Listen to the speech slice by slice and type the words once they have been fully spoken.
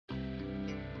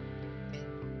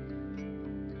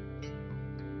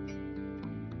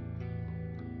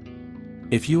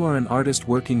If you are an artist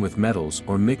working with metals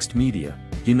or mixed media,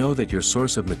 you know that your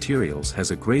source of materials has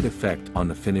a great effect on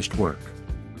the finished work.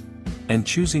 And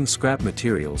choosing scrap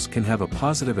materials can have a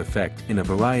positive effect in a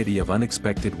variety of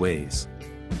unexpected ways.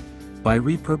 By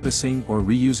repurposing or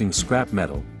reusing scrap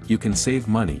metal, you can save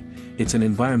money, it's an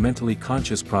environmentally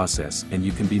conscious process and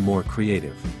you can be more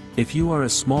creative. If you are a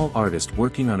small artist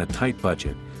working on a tight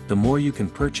budget, the more you can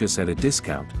purchase at a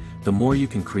discount, the more you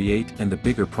can create and the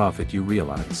bigger profit you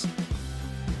realize.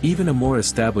 Even a more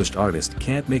established artist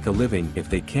can't make a living if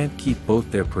they can't keep both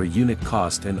their per unit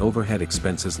cost and overhead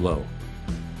expenses low.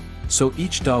 So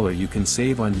each dollar you can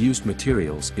save on used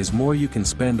materials is more you can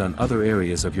spend on other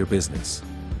areas of your business.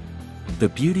 The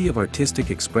beauty of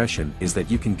artistic expression is that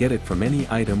you can get it from any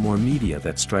item or media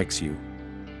that strikes you.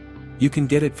 You can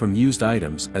get it from used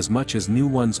items as much as new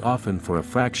ones, often for a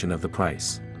fraction of the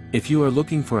price. If you are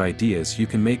looking for ideas you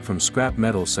can make from scrap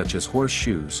metal such as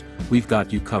horseshoes, we've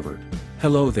got you covered.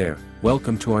 Hello there,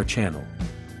 welcome to our channel.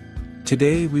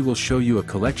 Today we will show you a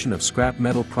collection of scrap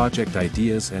metal project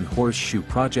ideas and horseshoe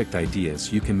project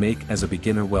ideas you can make as a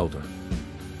beginner welder.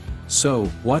 So,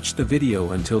 watch the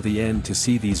video until the end to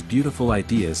see these beautiful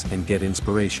ideas and get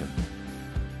inspiration.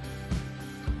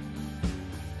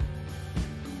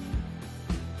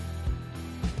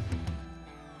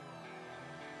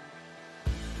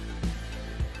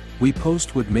 We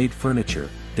post wood-made furniture,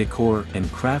 decor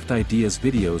and craft ideas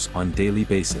videos on daily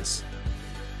basis.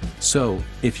 So,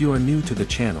 if you are new to the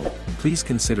channel, please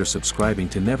consider subscribing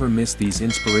to never miss these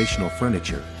inspirational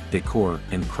furniture, decor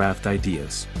and craft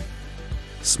ideas.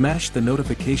 Smash the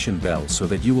notification bell so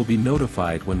that you will be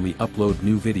notified when we upload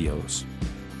new videos.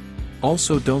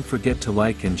 Also, don't forget to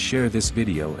like and share this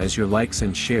video, as your likes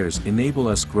and shares enable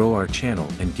us grow our channel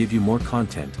and give you more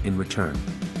content in return.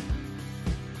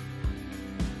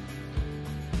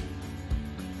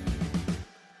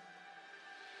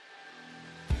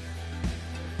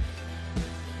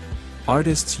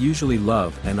 Artists usually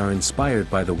love and are inspired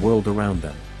by the world around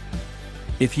them.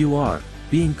 If you are,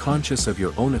 being conscious of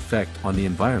your own effect on the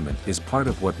environment is part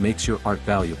of what makes your art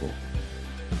valuable.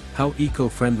 How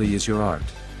eco-friendly is your art?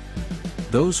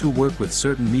 Those who work with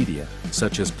certain media,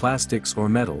 such as plastics or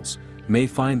metals, may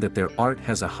find that their art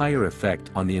has a higher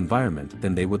effect on the environment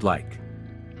than they would like.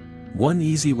 One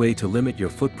easy way to limit your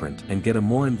footprint and get a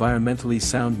more environmentally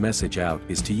sound message out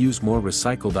is to use more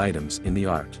recycled items in the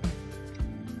art.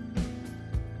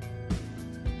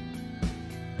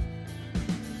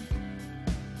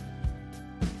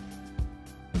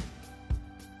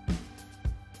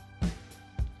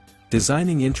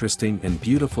 Designing interesting and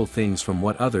beautiful things from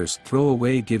what others throw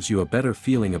away gives you a better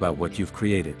feeling about what you've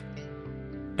created.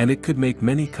 And it could make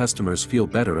many customers feel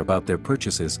better about their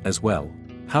purchases as well.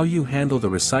 How you handle the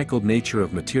recycled nature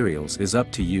of materials is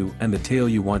up to you and the tale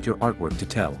you want your artwork to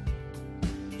tell.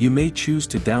 You may choose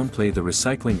to downplay the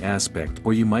recycling aspect,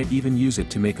 or you might even use it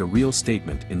to make a real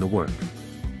statement in the work.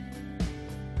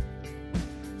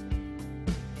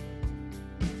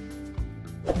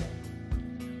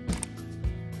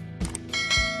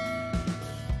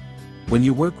 When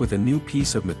you work with a new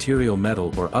piece of material,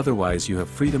 metal or otherwise, you have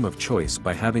freedom of choice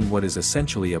by having what is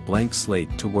essentially a blank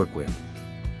slate to work with.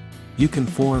 You can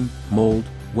form, mold,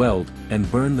 weld, and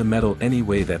burn the metal any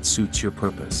way that suits your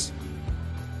purpose.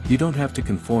 You don't have to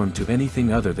conform to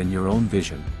anything other than your own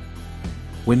vision.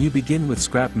 When you begin with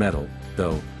scrap metal,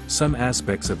 though, some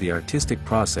aspects of the artistic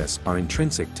process are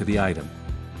intrinsic to the item.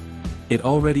 It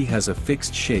already has a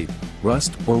fixed shape,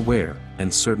 rust or wear,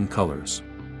 and certain colors.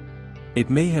 It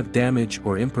may have damage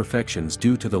or imperfections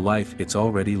due to the life it's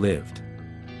already lived.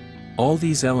 All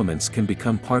these elements can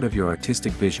become part of your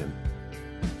artistic vision.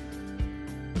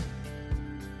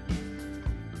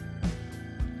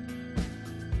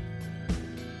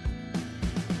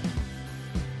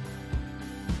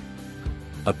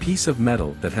 A piece of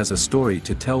metal that has a story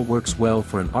to tell works well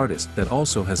for an artist that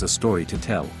also has a story to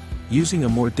tell. Using a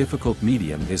more difficult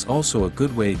medium is also a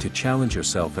good way to challenge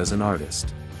yourself as an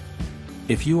artist.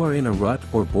 If you are in a rut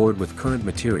or bored with current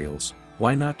materials,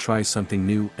 why not try something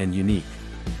new and unique?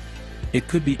 It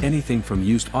could be anything from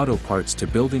used auto parts to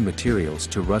building materials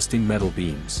to rusting metal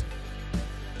beams.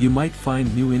 You might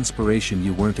find new inspiration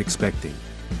you weren't expecting.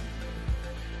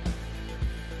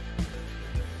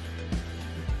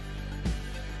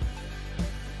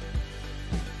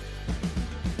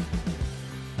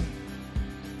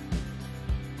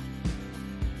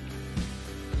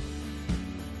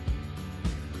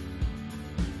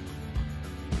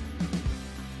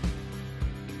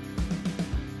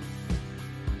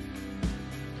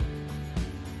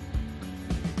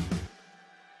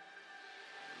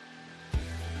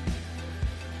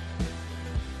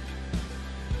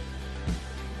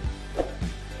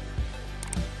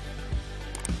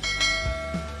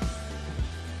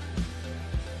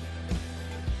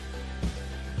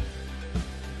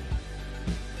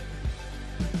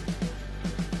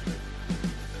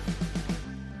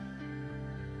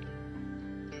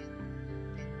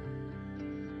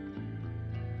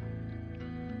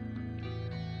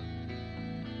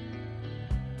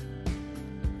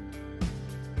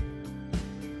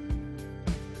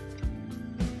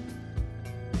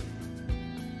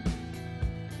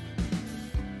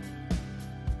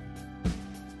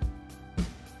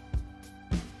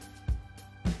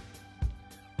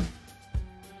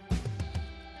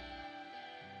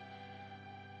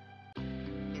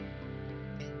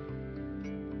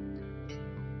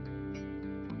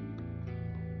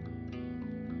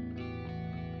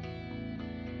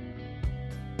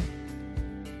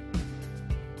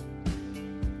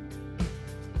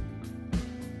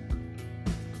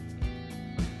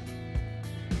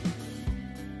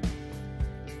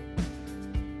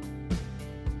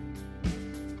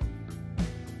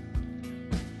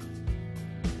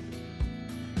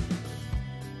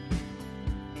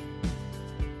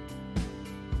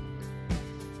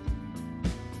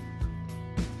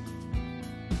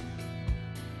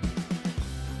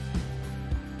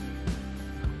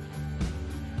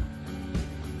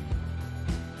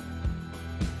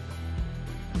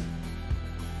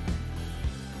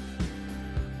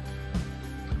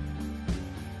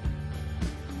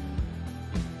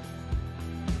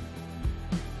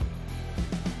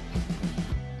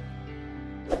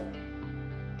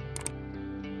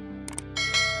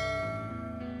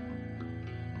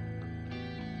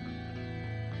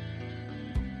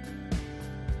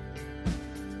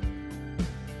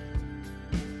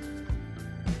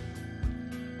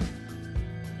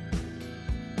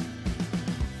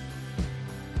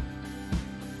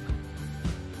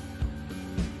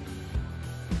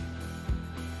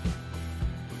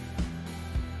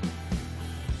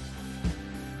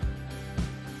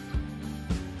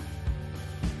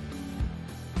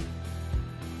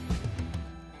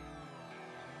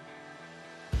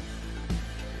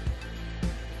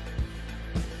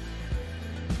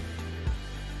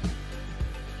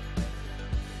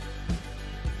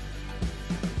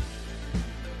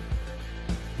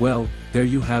 Well, there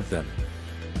you have them.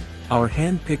 Our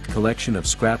hand-picked collection of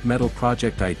scrap metal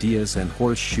project ideas and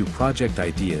horseshoe project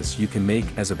ideas you can make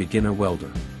as a beginner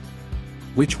welder.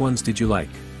 Which ones did you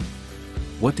like?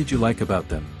 What did you like about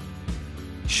them?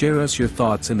 Share us your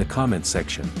thoughts in the comments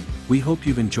section. We hope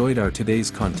you've enjoyed our today's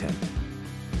content.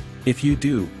 If you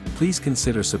do, please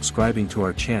consider subscribing to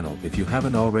our channel if you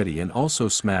haven't already, and also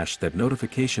smash that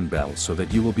notification bell so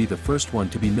that you will be the first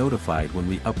one to be notified when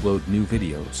we upload new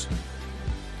videos.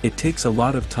 It takes a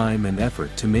lot of time and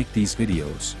effort to make these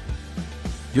videos.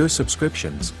 Your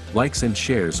subscriptions, likes and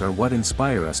shares are what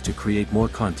inspire us to create more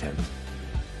content.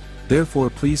 Therefore,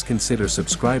 please consider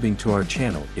subscribing to our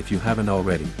channel if you haven't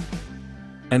already.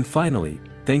 And finally,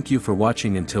 thank you for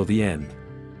watching until the end.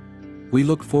 We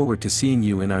look forward to seeing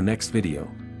you in our next video.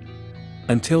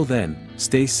 Until then,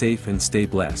 stay safe and stay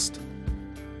blessed.